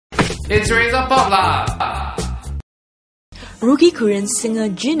It's Razor Pop lah! Rookie Korean singer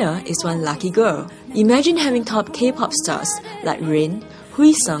G.NA is one lucky girl. Imagine having top K-pop stars like Rain,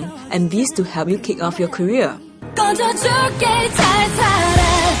 Hui-sung, and Beast to help you kick off your career.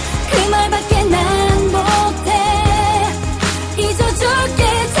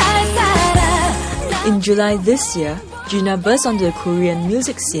 In July this year, G.NA burst onto the Korean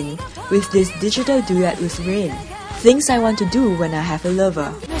music scene with this digital duet with Rain, Things I Want to Do When I Have a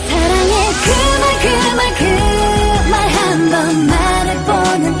Lover.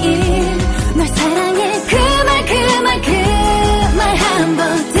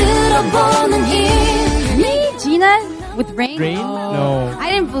 G.NA with Rain? Rain? Oh. No.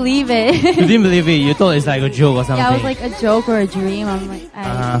 I didn't believe it. You didn't believe it? You thought it's like a joke or something? Yeah, it was like a joke or a dream.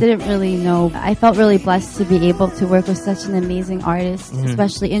 I didn't really know. I felt really blessed to be able to work with such an amazing artist,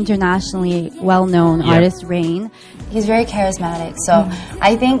 especially internationally well-known artist, Rain. He's very charismatic, so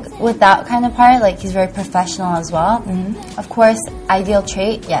I think with that kind of part, like, he's very professional as well. Of course, ideal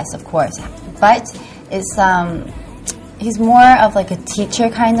trait, yes, of course, but it's he's more of like a teacher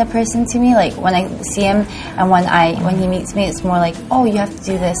kind of person to me. Like when I see him and when he meets me, it's more like, oh, you have to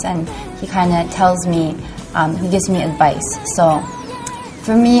do this, and he kind of tells me, he gives me advice. So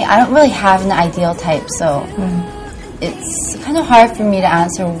for me, I don't really have an ideal type, so it's kind of hard for me to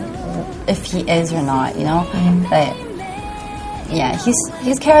answer if he is or not, you know. But yeah,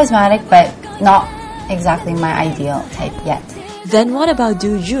 he's charismatic, but not exactly my ideal type yet. Then what about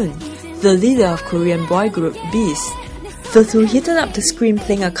Do Jun, the leader of Korean boy group Beast? The two heated up the screen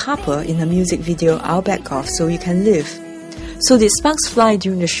playing a couple in her music video I'll Back Off So You Can Live. So did sparks fly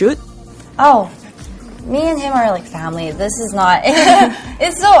during the shoot? Oh, me and him are like family. This is not,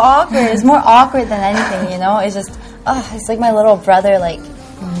 it's so awkward. It's more awkward than anything, you know? It's just, it's like my little brother, like,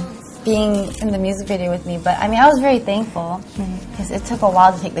 being in the music video with me. But I mean, I was very thankful because it took a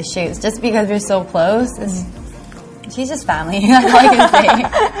while to take the shoots just because we're so close. She's just family, that's all I can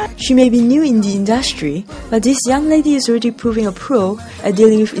say. She may be new in the industry, but this young lady is already proving a pro at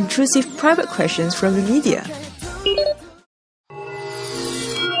dealing with intrusive private questions from the media.